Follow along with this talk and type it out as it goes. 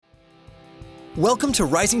Welcome to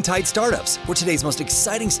Rising Tide Startups, where today's most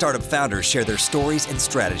exciting startup founders share their stories and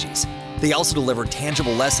strategies. They also deliver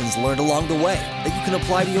tangible lessons learned along the way that you can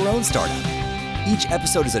apply to your own startup. Each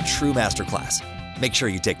episode is a true masterclass. Make sure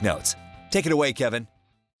you take notes. Take it away, Kevin.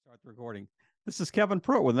 Start the recording. This is Kevin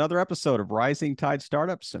Pruitt with another episode of Rising Tide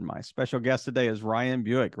Startups, and my special guest today is Ryan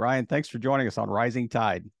Buick. Ryan, thanks for joining us on Rising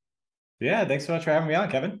Tide. Yeah, thanks so much for having me on,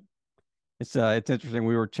 Kevin. It's interesting.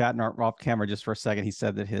 We were chatting off camera just for a second. He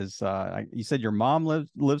said that you said your mom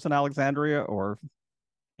lives in Alexandria, or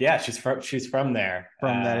yeah, she's from there,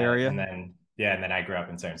 from that area, and then I grew up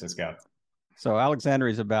in San Francisco. So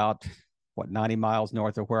Alexandria is about 90 miles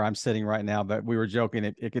north of where I'm sitting right now. But we were joking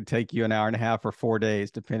it could take you an hour and a half or 4 days,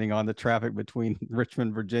 depending on the traffic between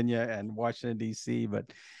Richmond, Virginia, and Washington D.C.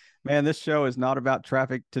 But man, this show is not about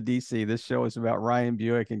traffic to D.C. This show is about Ryan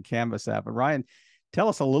Buick and Canvas App. And Ryan, tell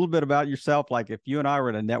us a little bit about yourself. Like if you and I were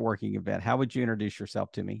at a networking event, how would you introduce yourself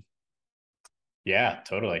to me? Yeah,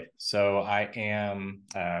 totally. So I am,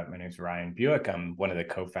 my name's Ryan Buick. I'm one of the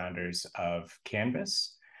co-founders of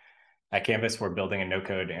Canvas. At Canvas, we're building a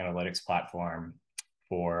no-code analytics platform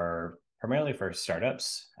primarily for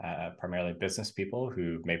startups, primarily business people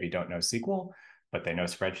who maybe don't know SQL, but they know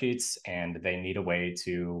spreadsheets, and they need a way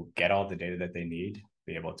to get all the data that they need,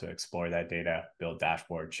 be able to explore that data, build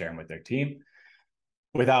dashboards, share them with their team,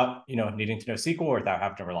 without needing to know SQL or without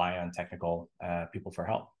having to rely on technical people for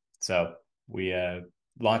help. So we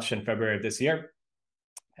launched in February of this year,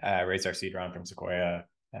 raised our seed round from Sequoia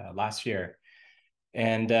last year.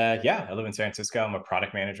 And I live in San Francisco. I'm a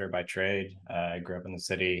product manager by trade. I grew up in the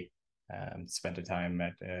city, spent a time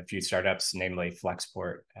at a few startups, namely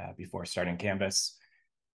Flexport, before starting Canvas.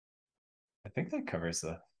 I think that covers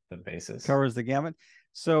the basis. Covers the gamut.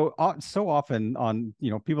 So often on,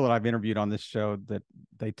 people that I've interviewed on this show, that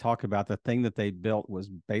they talk about the thing that they built was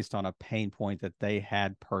based on a pain point that they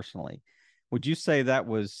had personally. Would you say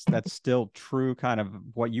that's still true, kind of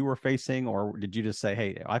what you were facing, or did you just say,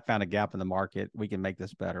 hey, I found a gap in the market, we can make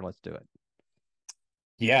this better, let's do it?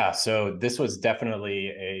 Yeah, so this was definitely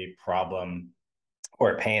a problem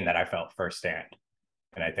or a pain that I felt firsthand.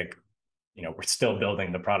 And I think we're still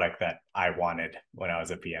building the product that I wanted when I was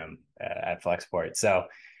a PM at Flexport. So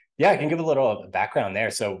yeah, I can give a little background there.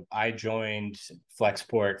 So I joined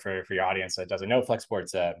Flexport, for your audience that doesn't know,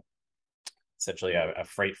 Flexport's essentially a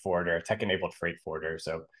freight forwarder, a tech-enabled freight forwarder.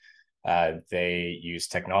 So they use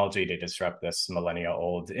technology to disrupt this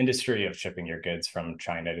millennia-old industry of shipping your goods from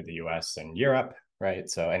China to the US and Europe, right?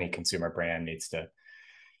 So any consumer brand needs to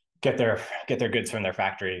get their goods from their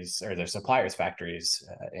factories or their suppliers' factories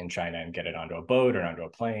in China and get it onto a boat or onto a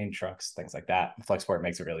plane, trucks, things like that. Flexport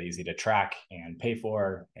makes it really easy to track and pay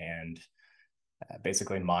for and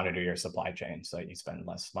basically monitor your supply chain so that you spend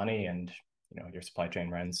less money and your supply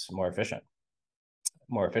chain runs more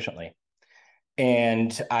efficiently.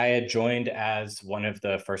 And I had joined as one of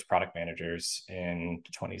the first product managers in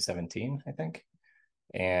 2017, I think.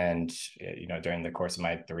 And during the course of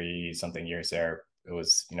my 3-something years there, it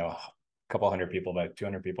was a couple hundred people, about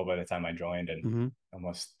 200 people by the time I joined, and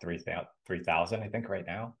almost 3,000 I think right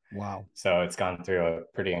now. Wow. So it's gone through a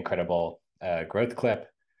pretty incredible growth clip.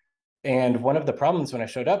 And one of the problems when I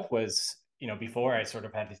showed up was, before I sort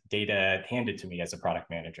of had data handed to me as a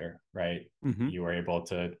product manager, right? You were able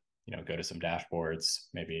to go to some dashboards,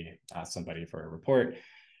 maybe ask somebody for a report.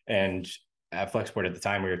 And at Flexport at the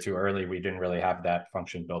time, we were too early. We didn't really have that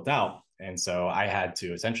function built out. And so I had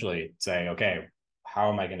to essentially say, okay, how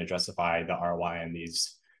am I going to justify the ROI in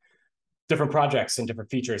these different projects and different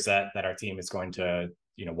features that our team is going to,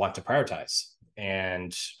 want to prioritize?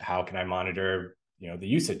 And how can I monitor, the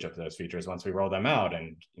usage of those features once we roll them out?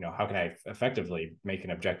 And, how can I effectively make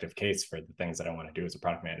an objective case for the things that I want to do as a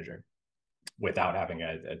product manager without having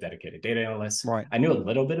a dedicated data analyst? Right. I knew a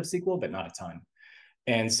little bit of SQL, but not a ton.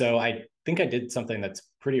 And so I think I did something that's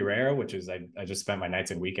pretty rare, which is I just spent my nights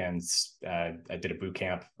and weekends. I did a boot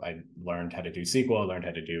camp. I learned how to do SQL, learned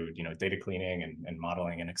how to do, data cleaning and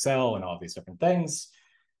modeling in Excel and all of these different things.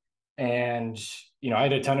 And, I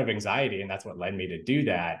had a ton of anxiety, and that's what led me to do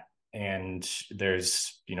that. And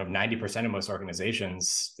there's, 90% of most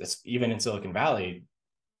organizations, even in Silicon Valley,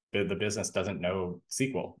 the business doesn't know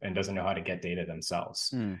SQL and doesn't know how to get data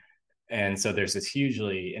themselves. And so there's this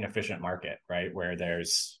hugely inefficient market, right, where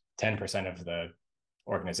there's 10% of the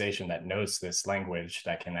organization that knows this language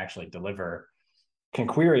that can actually can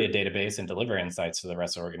query a database and deliver insights to the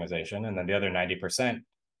rest of the organization. And then the other 90%,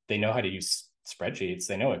 they know how to use spreadsheets,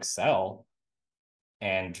 they know Excel,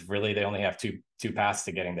 and really they only have two paths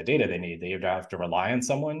to getting the data they need. They either have to rely on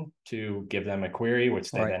someone to give them a query,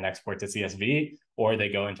 which they then export to CSV, or they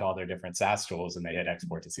go into all their different SaaS tools and they hit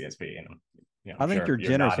export to CSV. And I think you're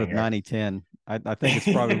generous with 90-10. I think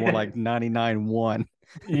it's probably more like 99.1.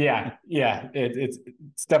 Yeah,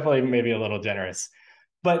 it's definitely maybe a little generous.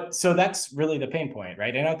 But so that's really the pain point,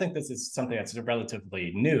 right? And I think this is something that's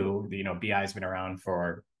relatively new. BI has been around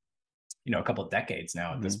for, a couple of decades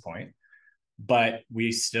now at this point. But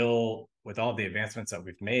we still, with all the advancements that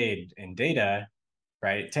we've made in data,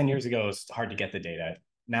 right? 10 years ago, it's hard to get the data.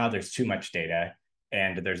 Now there's too much data,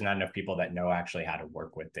 and there's not enough people that know actually how to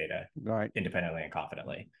work with data independently and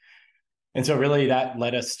confidently. And so really that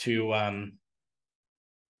led us to,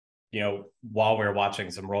 while we were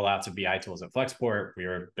watching some rollouts of BI tools at Flexport, we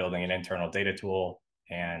were building an internal data tool.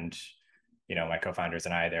 And, my co-founders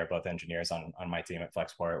and I, they're both engineers on my team at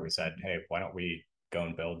Flexport. We said, hey, why don't we go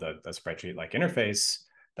and build a spreadsheet-like interface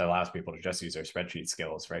that allows people to just use their spreadsheet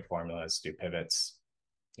skills, write formulas, do pivots,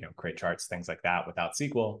 create charts, things like that without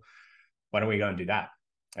SQL. Why don't we go and do that?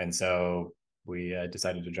 And so we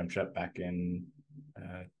decided to jump ship back in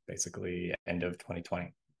basically end of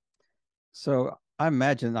 2020. So I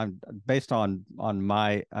imagine, I'm based on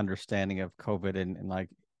my understanding of COVID and like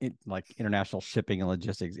international shipping and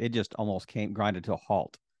logistics, it just almost grinded to a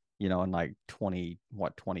halt, in like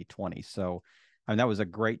 2020. So I mean, that was a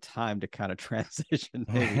great time to kind of transition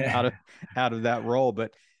maybe out of that role.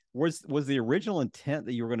 But was the original intent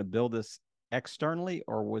that you were going to build this externally,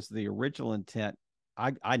 or was the original intent,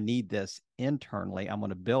 I need this internally, I'm going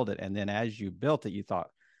to build it, and then as you built it, you thought,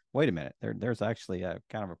 wait a minute, there's actually a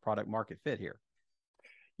kind of a product market fit here?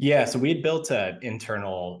 Yeah, so we had built an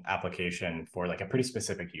internal application for like a pretty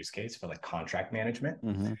specific use case for like contract management.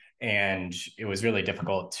 And it was really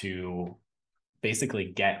difficult to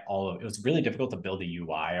basically it was really difficult to build a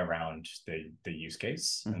UI around the use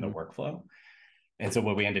case and the workflow. And so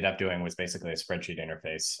what we ended up doing was basically a spreadsheet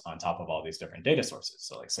interface on top of all these different data sources.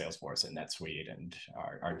 So like Salesforce and NetSuite and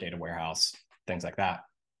our data warehouse, things like that.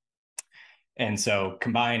 And so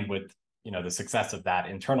combined with, the success of that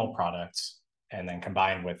internal product, and then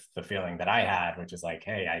combined with the feeling that I had, which is like,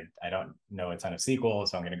 hey, I don't know a ton of SQL,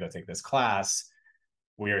 so I'm going to go take this class.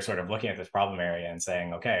 We were sort of looking at this problem area and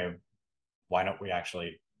saying, okay, why don't we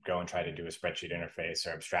actually go and try to do a spreadsheet interface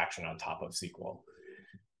or abstraction on top of SQL?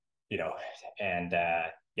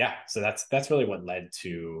 So that's really what led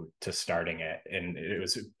to starting it. And it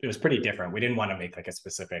was pretty different. We didn't want to make like a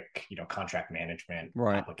specific, contract management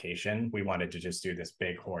application. We wanted to just do this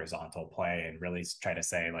big horizontal play and really try to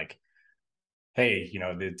say like, hey,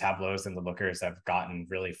 the Tableaus and the Lookers have gotten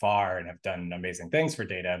really far and have done amazing things for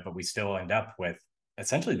data, but we still end up with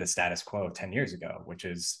essentially the status quo 10 years ago, which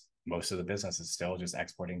is most of the business is still just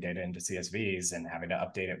exporting data into CSVs and having to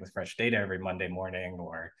update it with fresh data every Monday morning,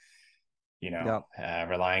 or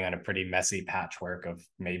relying on a pretty messy patchwork of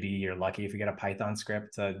maybe you're lucky if you get a Python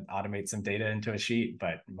script to automate some data into a sheet,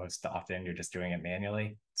 but most often you're just doing it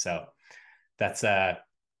manually. So that's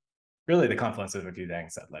really the confluence of a few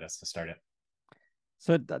things that led us to start it.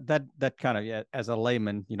 So that kind of, as a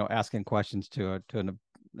layman, asking questions to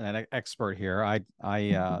an expert here,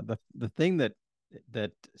 the thing that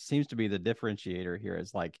seems to be the differentiator here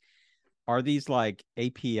is like, are these like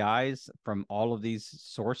APIs from all of these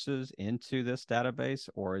sources into this database,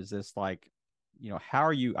 or is this like, how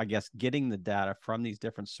are you, I guess, getting the data from these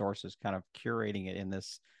different sources, kind of curating it in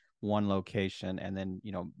this one location, and then,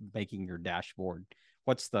 making your dashboard?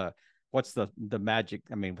 What's the magic?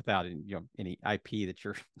 I mean, without any IP that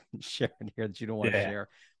you're sharing here that you don't want to share,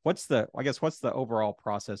 what's the overall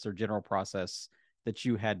process or general process that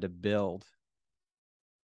you had to build?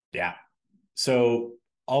 Yeah. So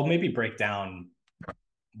I'll maybe break down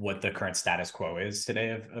what the current status quo is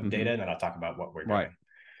today of data, and then I'll talk about what we're doing. Right.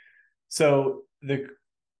 So the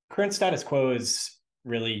current status quo is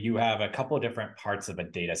really, you have a couple of different parts of a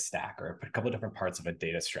data stack, or a couple of different parts of a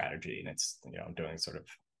data strategy, and it's doing sort of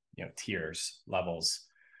tiers, levels.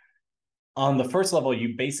 On the first level,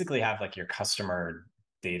 you basically have like your customer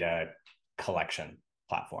data collection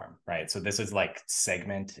platform, right? So this is like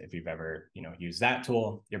Segment. If you've ever used that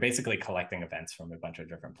tool, you're basically collecting events from a bunch of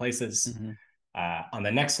different places. On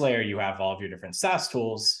the next layer, you have all of your different SaaS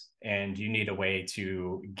tools, and you need a way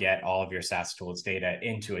to get all of your SaaS tools data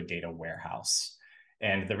into a data warehouse.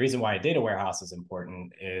 And the reason why a data warehouse is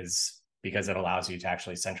important is because it allows you to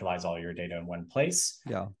actually centralize all your data in one place.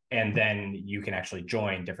 Yeah. And then you can actually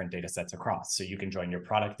join different data sets across. So you can join your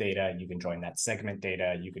product data, you can join that Segment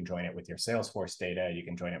data, you can join it with your Salesforce data, you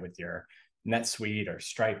can join it with your NetSuite or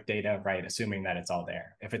Stripe data, right? Assuming that it's all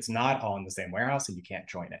there. If it's not all in the same warehouse, then you can't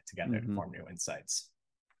join it together to form new insights.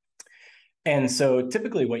 And so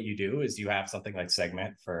typically what you do is you have something like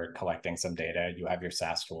Segment for collecting some data, you have your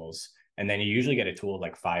SaaS tools, and then you usually get a tool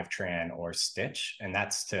like Fivetran or Stitch, and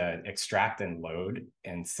that's to extract and load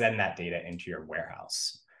and send that data into your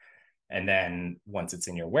warehouse. And then once it's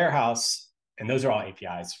in your warehouse, and those are all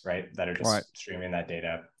APIs, right, that are just streaming that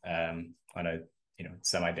data on a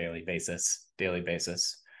semi-daily basis, daily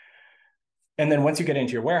basis. And then once you get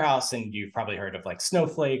into your warehouse, and you've probably heard of like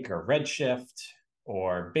Snowflake or Redshift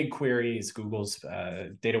or BigQuery, Google's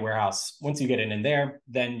data warehouse. Once you get it in there,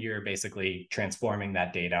 then you're basically transforming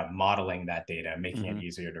that data, modeling that data, making it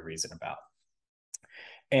easier to reason about.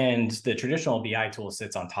 And the traditional BI tool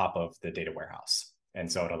sits on top of the data warehouse. And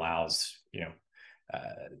so it allows,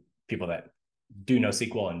 people that do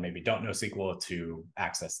NoSQL and maybe don't know SQL to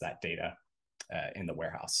access that data in the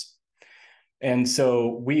warehouse. And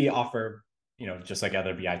so we offer, just like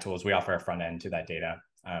other BI tools, we offer a front end to that data.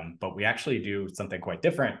 But we actually do something quite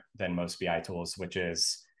different than most BI tools, which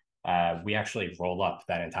is we actually roll up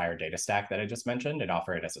that entire data stack that I just mentioned and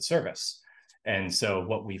offer it as a service. And so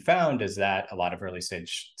what we found is that a lot of early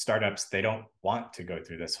stage startups, they don't want to go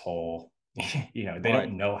through this whole, they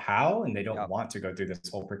don't know how, and they don't want to go through this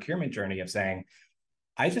whole procurement journey of saying,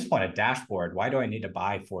 I just want a dashboard. Why do I need to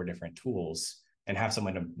buy 4 different tools and have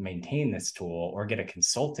someone to maintain this tool, or get a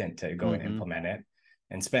consultant to go and implement it,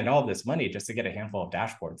 and spend all this money just to get a handful of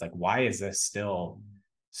dashboards? Like, why is this still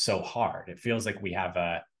so hard? It feels like we have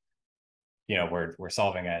we're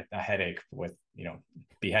solving a headache with,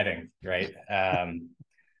 beheading, right?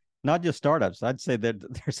 Not just startups. I'd say that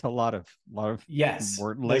there's a lot of yes,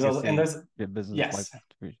 legacy business. Yes,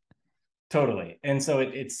 totally. And so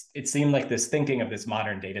it seemed like this thinking of this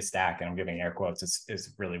modern data stack, and I'm giving air quotes,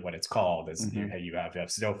 is really what it's called. Is you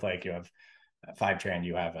have Snowflake, you have Fivetran,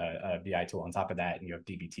 you have a BI tool on top of that, and you have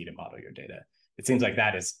dbt to model your data. It seems like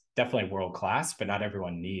that is definitely world-class, but not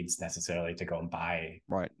everyone needs necessarily to go and buy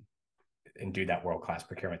and do that world-class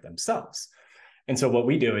procurement themselves. And so what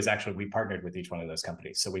we do is actually we partnered with each one of those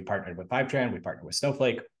companies. So we partnered with Fivetran, we partnered with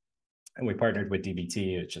Snowflake, and we partnered with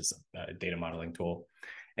dbt, which is a data modeling tool.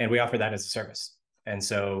 And we offer that as a service. And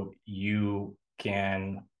so you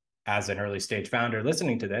can, as an early stage founder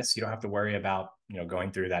listening to this, you don't have to worry about,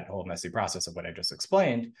 going through that whole messy process of what I just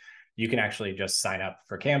explained. You can actually just sign up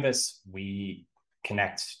for Canvas. We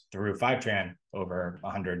connect through Fivetran over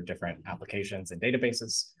 100 different applications and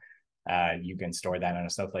databases. You can store that on a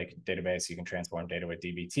Snowflake database. You can transform data with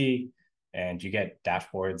dbt, and you get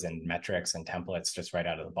dashboards and metrics and templates just right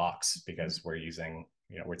out of the box, because we're using,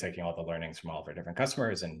 we're taking all the learnings from all of our different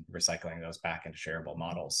customers and recycling those back into shareable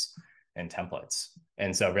models and templates.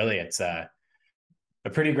 And so really it's a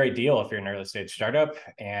pretty great deal if you're an early stage startup,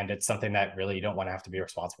 and it's something that really you don't want to have to be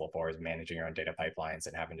responsible for, is managing your own data pipelines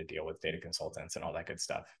and having to deal with data consultants and all that good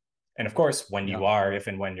stuff. And of course, when you are, if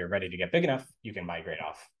and when you're ready to get big enough, you can migrate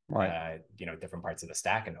off, different parts of the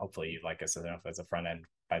stack, and hopefully you'd like us enough as a front end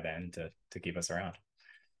by then to keep us around.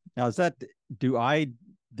 Now, do I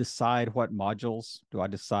decide what modules? Do I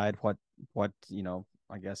decide what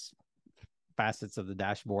I guess facets of the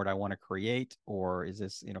dashboard I want to create, or is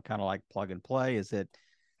this kind of like plug and play? Is it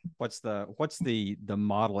what's the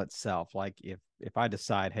model itself? Like if I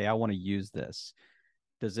decide, hey, I want to use this,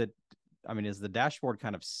 is the dashboard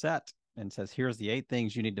kind of set and says, here's the 8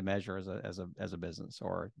 things you need to measure as a business,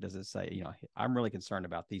 or does it say, I'm really concerned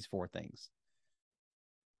about these 4 things?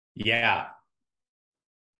 Yeah.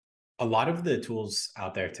 A lot of the tools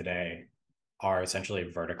out there today are essentially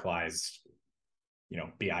verticalized,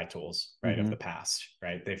 BI tools, right, of the past,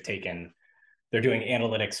 right? They're doing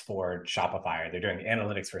analytics for Shopify, or they're doing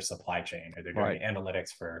analytics for supply chain, or they're doing analytics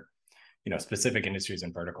for, specific industries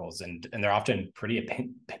and verticals. And they're often pretty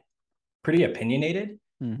opinionated.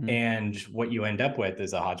 And what you end up with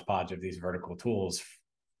is a hodgepodge of these vertical tools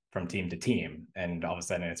from team to team. And all of a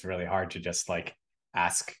sudden it's really hard to just like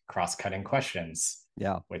ask cross-cutting questions,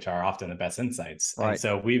 which are often the best insights. And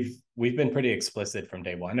so we've been pretty explicit from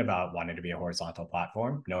day one about wanting to be a horizontal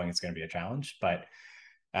platform, knowing it's going to be a challenge. But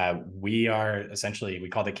we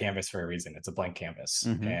call it Canvas for a reason. It's a blank canvas,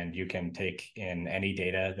 and you can take in any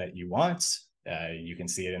data that you want. You can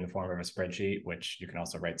see it in the form of a spreadsheet, which you can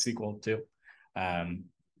also write SQL to.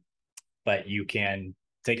 But you can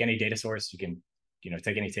take any data source. You can,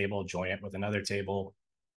 take any table, join it with another table,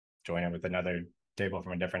 join it with another table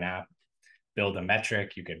from a different app, build a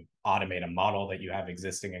metric. You could automate a model that you have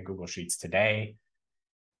existing in Google Sheets today.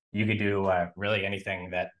 You could do really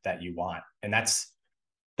anything that you want. And that's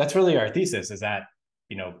really our thesis, is that,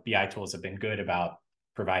 BI tools have been good about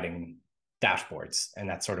providing dashboards. And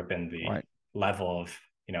that's sort of been the level of,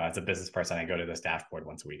 as a business person, I go to this dashboard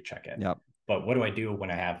once a week, check it. But what do I do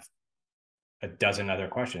when I have a dozen other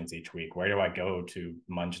questions each week? Where do I go to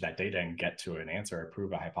munge that data and get to an answer or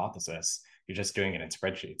prove a hypothesis? You're just doing it in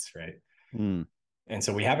spreadsheets, right? And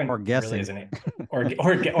so we haven't or guessing, really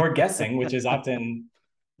or guessing, which is often,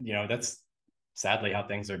 that's sadly how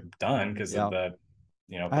things are done because Yeah. of the,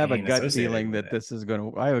 I have a pain gut associated feeling with that it. this is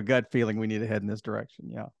going to, I have a gut feeling we need to head in this direction.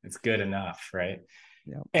 Yeah. It's good enough, right?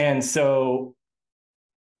 Yeah. And so,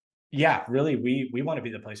 yeah, really, we want to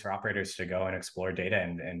be the place for operators to go and explore data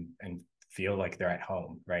and feel like they're at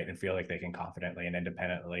home, right? And feel like they can confidently and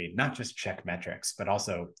independently not just check metrics, but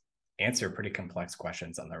also answer pretty complex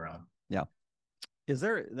questions on their own. Yeah. Is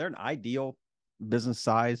there an ideal business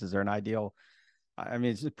size? Is there an ideal? I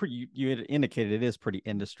mean, it's pretty. You indicated it is pretty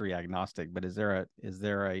industry agnostic, but is there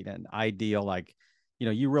an ideal, like,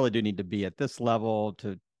 you really do need to be at this level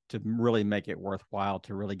to really make it worthwhile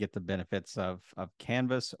to really get the benefits of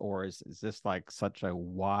Canvas, or is this like such a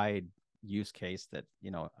wide use case that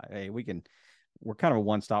hey, we're kind of a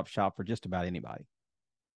one-stop shop for just about anybody?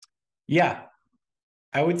 Yeah,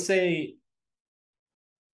 I would say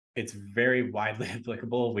it's very widely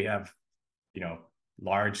applicable. We have,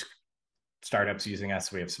 large startups using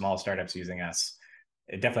us. We have small startups using us.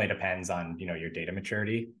 It definitely depends on, your data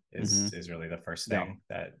maturity is really the first thing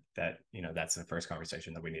that that's the first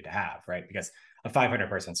conversation that we need to have, right? Because a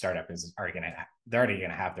 500-person startup is they're already going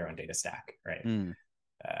to have their own data stack, right?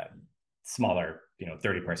 Smaller,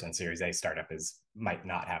 30-person Series A startup might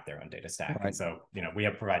not have their own data stack. Right. And so, we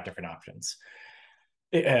provide different options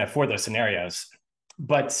for those scenarios.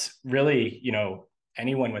 But really,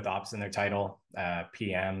 anyone with ops in their title,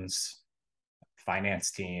 PMs, finance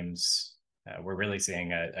teams, we're really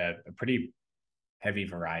seeing a pretty heavy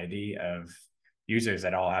variety of users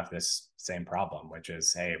that all have this same problem, which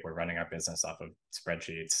is, hey, we're running our business off of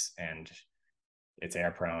spreadsheets and it's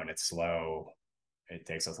error prone, it's slow, it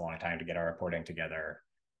takes us a long time to get our reporting together.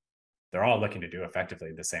 They're all looking to do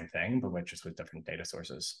effectively the same thing, but with different data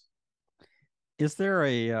sources. Is there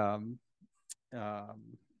a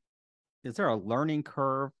learning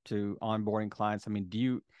curve to onboarding clients? I mean,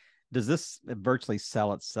 does this virtually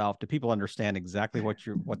sell itself? Do people understand exactly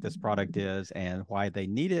what this product is and why they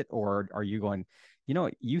need it? Or are you going,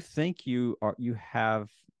 you think you have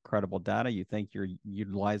credible data, you think you're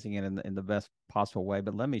utilizing it in the best possible way,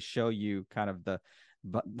 but let me show you kind of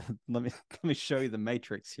let me show you the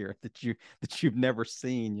matrix here that you've never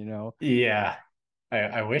seen, Yeah.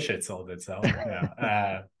 I wish it sold itself.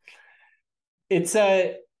 No. It's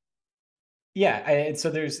so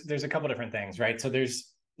there's a couple different things, right? So there's,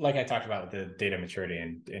 like I talked about, the data maturity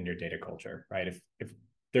and your data culture, right? If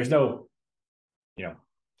there's no,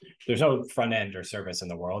 there's no front end or service in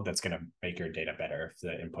the world that's going to make your data better if the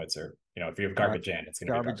inputs are, if you have garbage in, it's going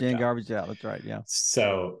to be garbage in, garbage out. That's right. Yeah.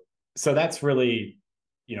 So that's really,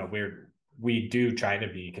 we do try to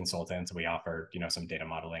be consultants. We offer, some data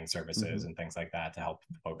modeling services and things like that to help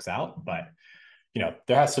folks out. But,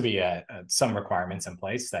 there has to be some requirements in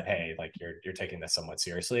place that, hey, like you're taking this somewhat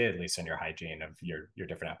seriously, at least in your hygiene of your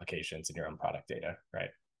different applications and your own product data, right?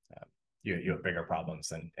 You have bigger problems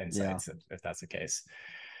than insights if that's the case.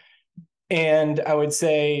 And I would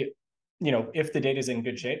say, if the data is in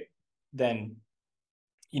good shape, then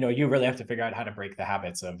you really have to figure out how to break the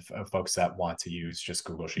habits of folks that want to use just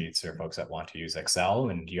Google Sheets or folks that want to use Excel,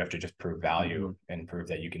 and you have to just prove value and prove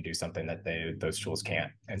that you can do something that those tools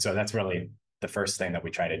can't. And so that's really the first thing that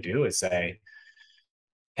we try to do, is say,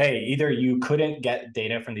 hey, either you couldn't get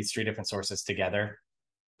data from these 3 different sources together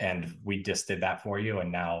and we just did that for you,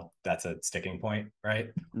 and now that's a sticking point, right?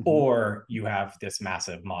 Or you have this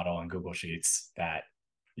massive model in Google Sheets that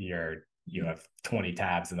you have 20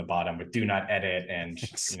 tabs in the bottom with do not edit, and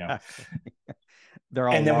they're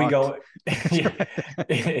all and then locked. We go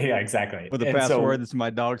yeah, exactly, with a password that's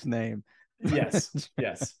my dog's name. yes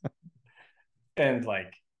And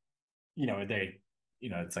like,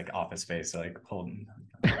 it's like Office Space, like holding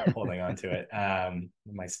onto it,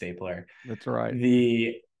 my stapler. That's right.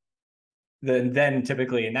 Then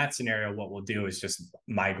typically in that scenario, what we'll do is just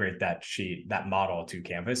migrate that model to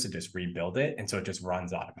Canvas and just rebuild it. And so it just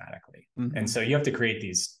runs automatically. And so you have to create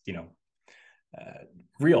these,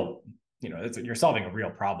 real, you're solving a real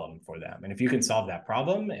problem for them. And if you can solve that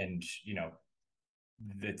problem and,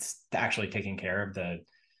 it's actually taking care of the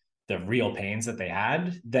real pains that they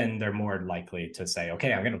had, then they're more likely to say,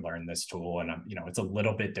 okay, I'm going to learn this tool. And it's a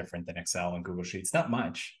little bit different than Excel and Google Sheets, not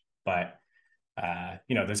much, but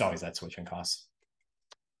there's always that switching cost.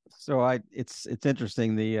 So it's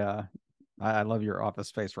interesting. I love your Office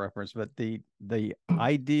Space reference, but the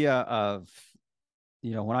idea of,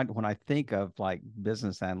 when I think of like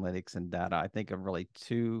business analytics and data, I think of really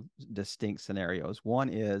 2 distinct scenarios. One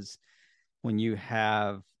is when you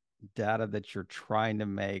have data that you're trying to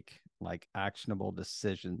make like actionable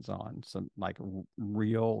decisions on, some like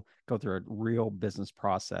go through a real business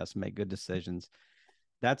process, make good decisions.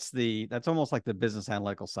 that's almost like the business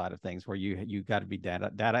analytical side of things, where you got to be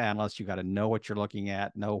data analyst. You got to know what you're looking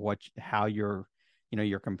at, know how you're,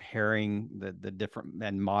 you're comparing the different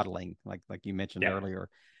and modeling, like you mentioned earlier.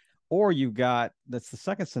 Or that's the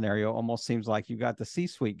second scenario. Almost seems like you got the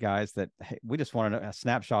C-suite guys that, hey, we just want a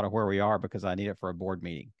snapshot of where we are because I need it for a board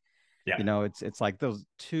meeting. Yeah. It's like those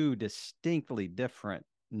two distinctly different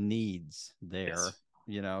needs there.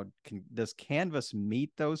 Yes. Does Canvas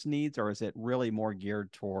meet those needs, or is it really more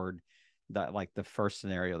geared toward that, like the first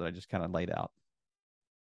scenario that I just kind of laid out?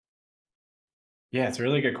 Yeah, it's a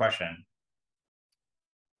really good question.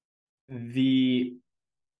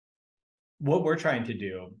 What we're trying to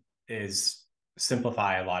do is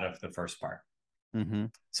simplify a lot of the first part. Mm-hmm.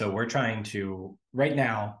 So we're trying to, right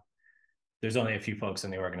now, there's only a few folks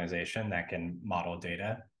in the organization that can model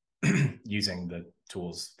data using the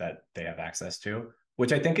tools that they have access to,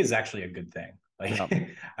 which I think is actually a good thing. Like,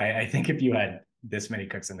 I think if you had this many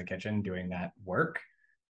cooks in the kitchen doing that work,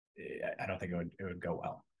 I don't think it would go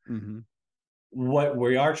well. Mm-hmm. What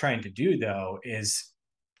we are trying to do, though, is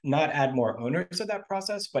not add more owners of that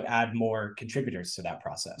process, but add more contributors to that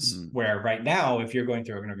process. Mm-hmm. Where right now, if you're going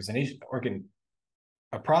through an organization,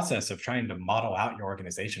 a process of trying to model out your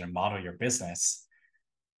organization and model your business,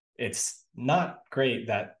 it's not great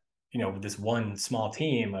that, this one small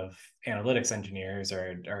team of analytics engineers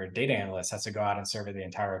or data analysts has to go out and survey the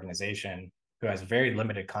entire organization, who has very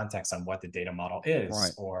limited context on what the data model is,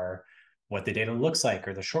 right, or what the data looks like,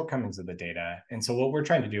 or the shortcomings of the data. And so what we're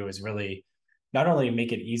trying to do is really not only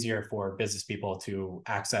make it easier for business people to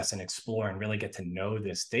access and explore and really get to know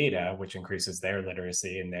this data, which increases their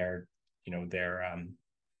literacy and their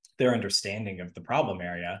understanding of the problem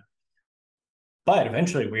area, but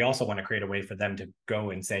eventually we also want to create a way for them to go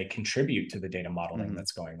and say, contribute to the data modeling mm-hmm.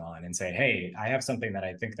 that's going on, and say, hey, I have something that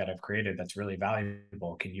I think that I've created that's really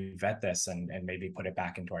valuable. Can you vet this and maybe put it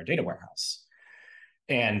back into our data warehouse?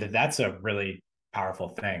 And that's a really powerful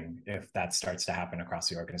thing if that starts to happen across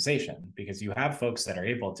the organization, because you have folks that are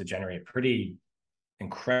able to generate pretty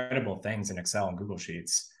incredible things in Excel and Google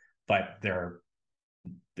Sheets, but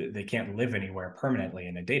they can't live anywhere permanently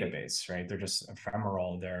in a database, right? They're just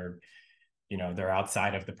ephemeral. They're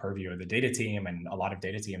outside of the purview of the data team. And a lot of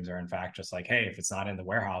data teams are in fact just like, hey, if it's not in the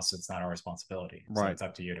warehouse, it's not our responsibility. Right. So it's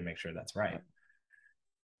up to you to make sure that's right.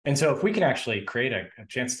 And so if we can actually create a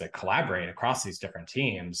chance to collaborate across these different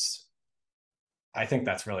teams, I think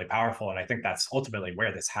that's really powerful. And I think that's ultimately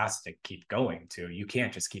where this has to keep going to. You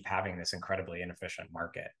can't just keep having this incredibly inefficient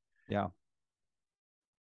market. Yeah.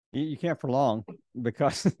 You can't for long,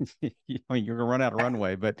 because you're going to run out of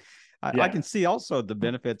runway. But I can see also the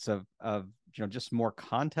benefits of just more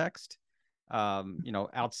context,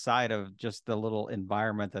 outside of just the little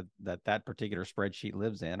environment that particular spreadsheet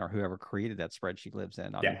lives in, or whoever created that spreadsheet lives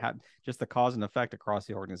in. I mean, just the cause and effect across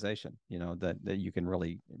the organization, that you can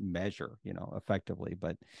really measure, effectively.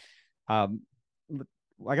 But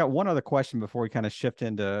I got one other question before we kind of shift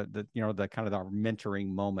into the kind of our mentoring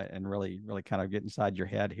moment and really kind of get inside your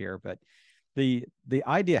head here. But the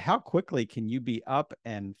idea, how quickly can you be up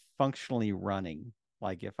and functionally running?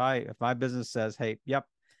 Like if my business says, hey, yep,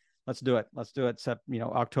 let's do it, except,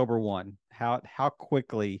 October 1, how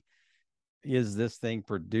quickly is this thing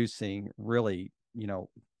producing really,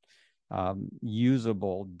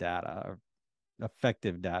 usable data,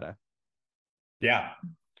 effective data? Yeah.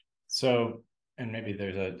 So, and maybe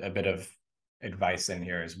there's a bit of advice in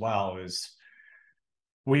here as well, is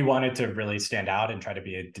we wanted to really stand out and try to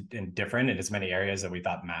be different in as many areas that we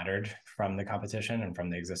thought mattered from the competition and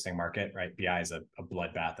from the existing market, right? BI is a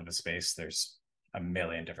bloodbath of a space. There's a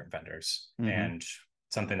million different vendors. Mm-hmm. And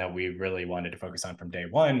something that we really wanted to focus on from day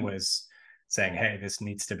one was saying, hey, this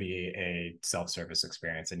needs to be a self-service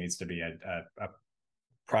experience. It needs to be a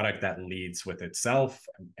product that leads with itself,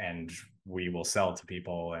 and we will sell to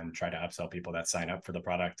people and try to upsell people that sign up for the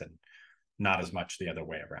product, and not as much the other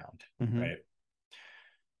way around. Mm-hmm. Right.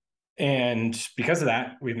 And because of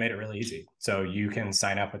that, we've made it really easy. So you can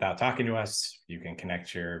sign up without talking to us. You can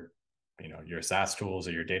connect your SaaS tools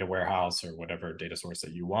or your data warehouse or whatever data source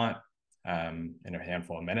that you want in a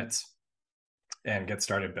handful of minutes and get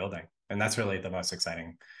started building. And that's really the most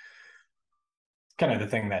exciting, kind of the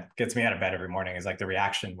thing that gets me out of bed every morning, is like the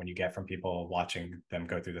reaction when you get from people watching them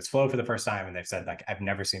go through this flow for the first time. And they've said, like, I've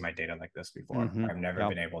never seen my data like this before. Mm-hmm. I've never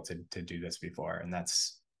been able to do this before. And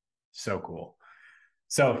that's so cool.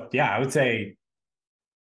 So yeah, I would say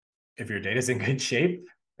if your data's in good shape,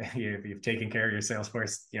 if you've taken care of your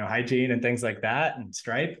Salesforce, hygiene and things like that, and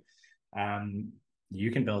Stripe,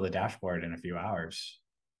 you can build a dashboard in a few hours.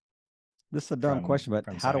 This is a dumb question, but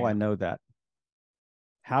how do I know that?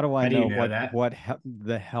 How do I know what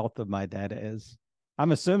the health of my data is?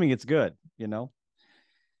 I'm assuming it's good, you know?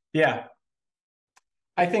 Yeah.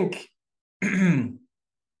 I think, I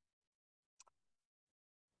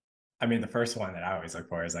mean, the first one that I always look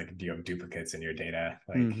for is like, do you have duplicates in your data?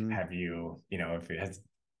 Like, have you, you know, if it has,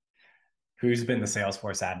 who's been the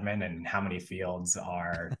Salesforce admin and how many fields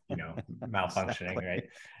are, you know, malfunctioning, right?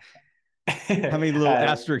 How many little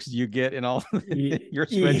asterisks do you get in all your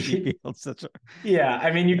spreadsheet fields? Yeah,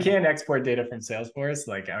 I mean, you can export data from Salesforce.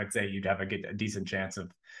 Like, I would say you'd have a decent chance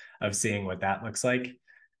of seeing what that looks like.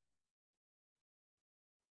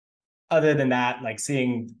 Other than that, like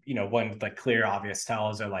seeing, you know, one like clear, obvious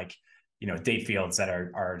tells are like, you know, date fields that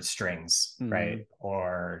are strings, right?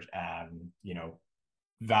 Or you know,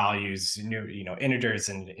 values, you know, integers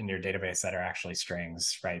in your database that are actually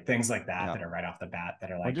strings, right? Things like that that are right off the bat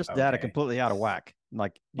that are like, or just data completely out of whack,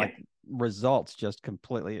 like results just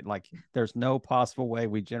completely, like there's no possible way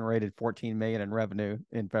we generated 14 million in revenue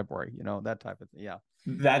in February, you know, that type of thing. Yeah.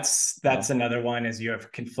 That's another one, is you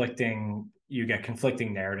get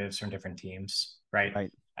conflicting narratives from different teams,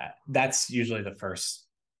 right? That's usually the first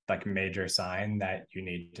like major sign that you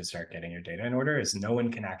need to start getting your data in order. Is no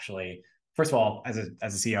one can actually, first of all, as a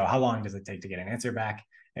CEO, how long does it take to get an answer back?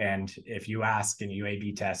 And if you ask and you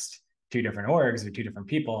A/B test two different orgs or two different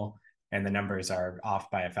people and the numbers are off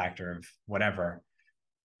by a factor of whatever,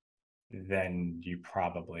 then you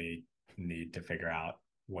probably need to figure out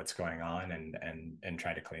what's going on and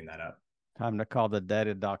try to clean that up. Time to call the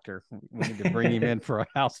data doctor. We need to bring him in for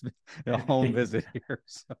a home visit here.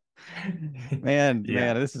 So, man,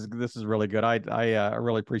 this is really good. I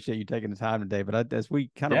really appreciate you taking the time today. But as we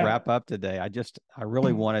kind of wrap up today, I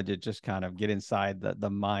really wanted to just kind of get inside the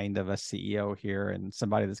mind of a CEO here, and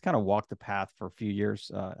somebody that's kind of walked the path for a few years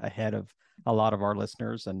ahead of a lot of our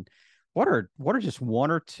listeners. And what are just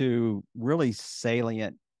one or two really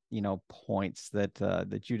salient, you know, points that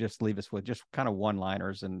you just leave us with, just kind of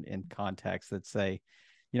one-liners in context that say,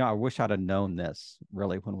 you know, I wish I'd have known this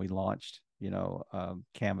really when we launched, you know,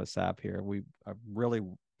 Canvas app here. We really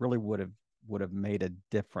would have made a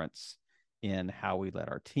difference in how we led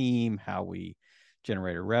our team, how we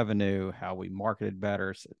generated revenue, how we marketed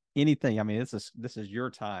better, anything. I mean, this is your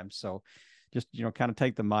time. So just, you know, kind of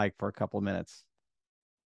take the mic for a couple of minutes.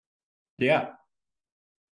 Yeah.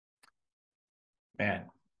 Man,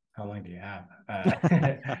 how long do you have?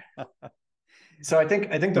 So I think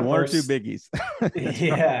the one first, or two biggies.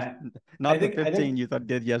 Yeah, not the 15 you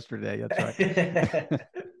did yesterday. That's right.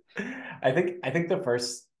 I think the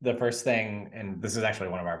first thing, and this is actually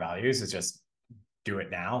one of our values, is just do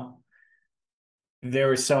it now. There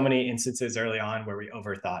were so many instances early on where we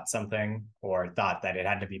overthought something, or thought that it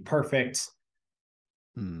had to be perfect,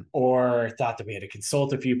 or thought that we had to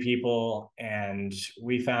consult a few people. And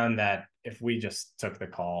we found that if we just took the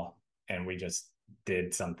call and we just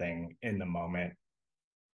did something in the moment,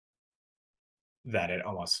 that it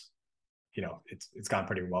almost, you know, it's gone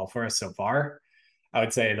pretty well for us so far. I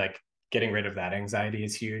would say like getting rid of that anxiety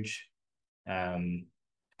is huge.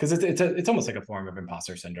 Because it's almost like a form of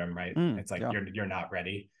imposter syndrome, right? It's like you're not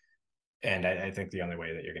ready. And I think the only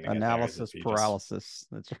way that you're going to get analysis paralysis.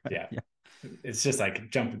 That's right. Yeah. It's just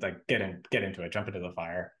like get into it, jump into the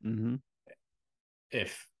fire.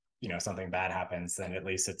 If, you know, something bad happens, then at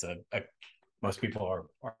least it's most people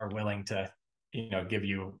are willing to, you know, give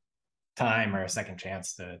you time or a second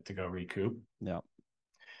chance to go recoup. Yeah.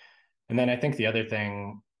 And then I think the other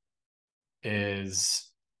thing is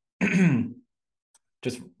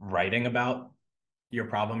just writing about your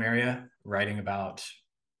problem area, writing about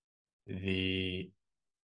the,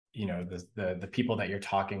 you know, the people that you're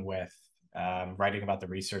talking with, writing about the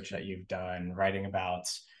research that you've done, writing about,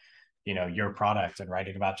 you know, your product, and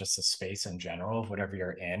writing about just the space in general, whatever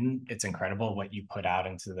you're in. It's incredible what you put out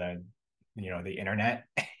into the, you know, the internet,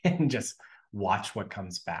 and just watch what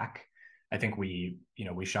comes back. I think we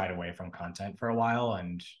shied away from content for a while,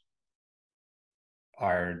 and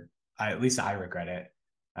at least I regret it,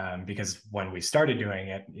 because when we started doing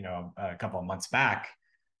it, you know, a couple of months back,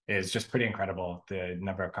 is just pretty incredible, the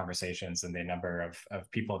number of conversations and the number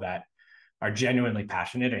of people that are genuinely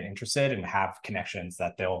passionate and interested and have connections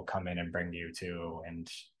that they'll come in and bring you to. And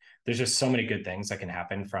there's just so many good things that can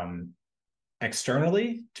happen from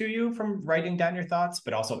externally to you from writing down your thoughts,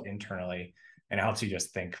 but also internally. And it helps you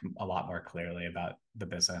just think a lot more clearly about the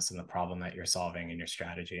business and the problem that you're solving and your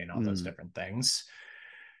strategy and all those different things.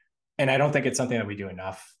 And I don't think it's something that we do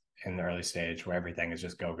enough in the early stage, where everything is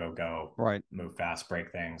just go, right, move fast,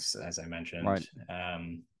 break things, as I mentioned. Right.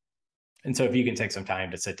 And so if you can take some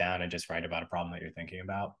time to sit down and just write about a problem that you're thinking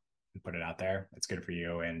about and put it out there, it's good for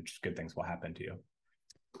you, and good things will happen to you.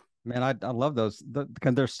 Man, I love those,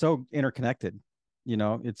 because they're so interconnected.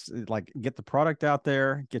 It's like, get the product out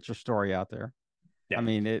there, get your story out there. Yeah. I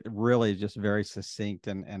mean, it really is just very succinct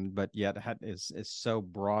but yet is so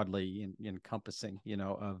broadly encompassing,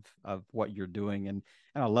 of what you're doing. And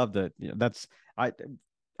I love that.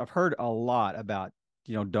 I've heard a lot about,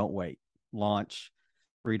 don't wait, launch.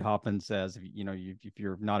 Reid Hoffman says, if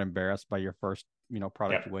you're not embarrassed by your first,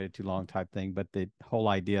 product, you waited too long type thing. But the whole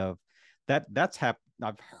idea of that's happened.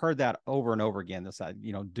 I've heard that over and over again. This,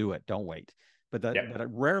 do it, don't wait. But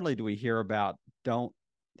rarely do we hear about, don't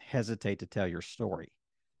hesitate to tell your story.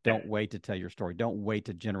 Don't wait to tell your story. Don't wait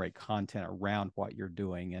to generate content around what you're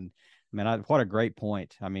doing. And I mean, what a great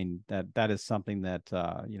point. I mean, that is something that,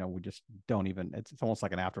 we just don't even, it's almost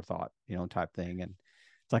like an afterthought, type thing. And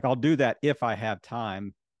it's like, I'll do that if I have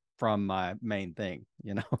time from my main thing,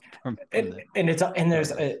 I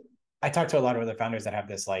talk to a lot of other founders that have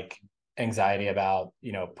this like anxiety about,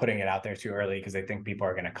 putting it out there too early because they think people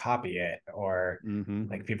are going to copy it, or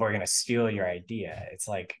like people are going to steal your idea. It's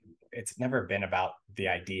like, it's never been about the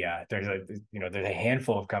idea. There's a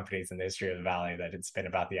handful of companies in the history of the Valley that it's been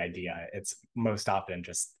about the idea. It's most often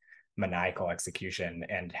just maniacal execution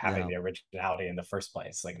and having the originality in the first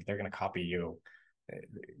place. Like, if they're going to copy you,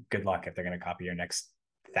 good luck if they're going to copy your next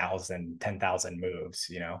 10,000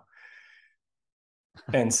 moves,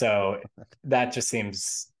 And so that just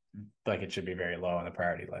seems like it should be very low on the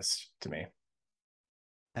priority list to me.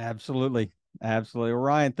 Absolutely. Well,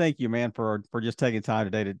 Ryan, thank you, man, for just taking time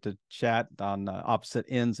today to chat on opposite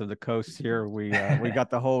ends of the coast here. We got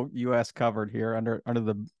the whole U.S. covered here under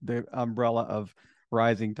the umbrella of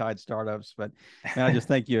Rising Tide Startups. But man, I just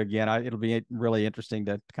thank you again. It'll be really interesting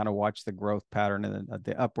to kind of watch the growth pattern and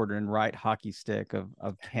the upward and right hockey stick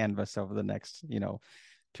of Canvas over the next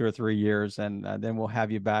 2 or 3 years, and then we'll have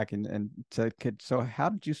you back so how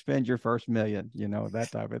did you spend your first $1 million? That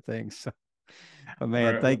type of thing. So, but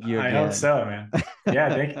man, thank you again. I hope so, man.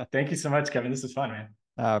 Yeah, thank you so much, Kevin. This was fun, man.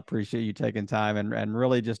 I appreciate you taking time and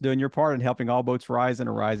really just doing your part in helping all boats rise in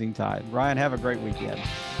a rising tide. Ryan, have a great weekend.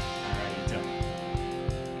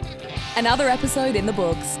 Another episode in the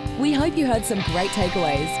books. We hope you heard some great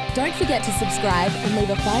takeaways. Don't forget to subscribe and leave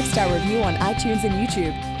a 5-star review on iTunes and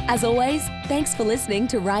YouTube. As always, thanks for listening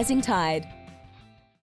to Rising Tide.